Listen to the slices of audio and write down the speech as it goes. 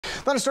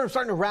Thunderstorms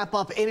starting to wrap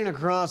up in and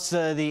across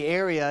the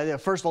area.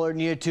 First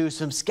alerting you to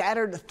some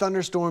scattered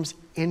thunderstorms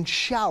and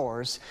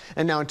showers.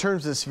 And now in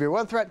terms of the severe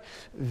weather threat,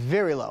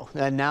 very low.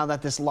 And now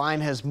that this line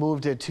has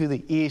moved to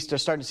the east, they're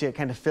starting to see it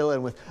kind of fill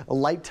in with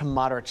light to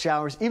moderate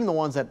showers. Even the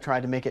ones that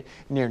tried to make it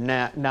near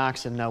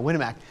Knox and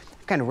Winamac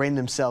kind of rain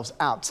themselves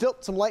out. Still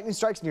some lightning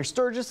strikes near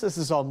Sturgis. This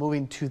is all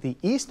moving to the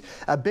east.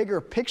 A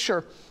bigger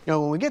picture,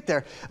 when we get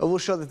there, we'll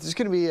show that there's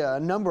going to be a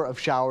number of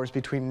showers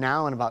between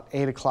now and about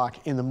 8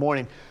 o'clock in the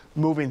morning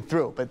moving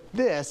through. But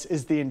this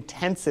is the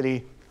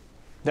intensity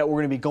that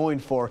we're going to be going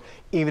for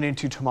even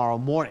into tomorrow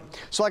morning.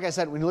 So like I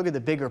said, when you look at the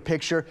bigger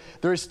picture,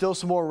 there is still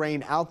some more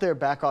rain out there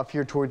back off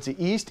here towards the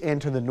east and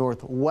to the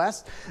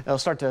northwest. It'll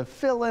start to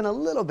fill in a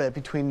little bit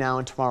between now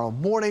and tomorrow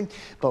morning,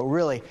 but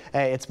really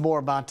it's more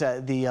about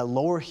the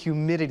lower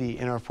humidity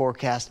in our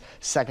forecast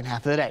second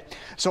half of the day.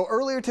 So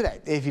earlier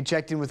today, if you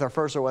checked in with our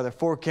first weather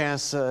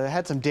forecast,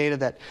 had some data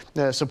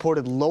that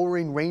supported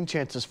lowering rain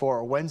chances for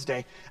our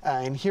Wednesday,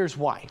 and here's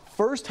why.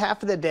 First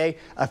half of the day,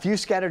 a few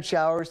scattered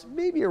showers,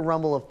 maybe a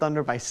rumble of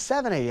thunder by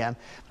 7 a.m.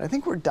 But I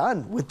think we're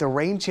done with the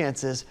rain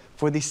chances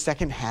for the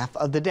second half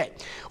of the day.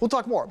 We'll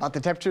talk more about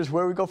the temperatures,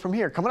 where we go from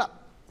here, coming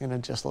up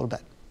in just a little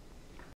bit.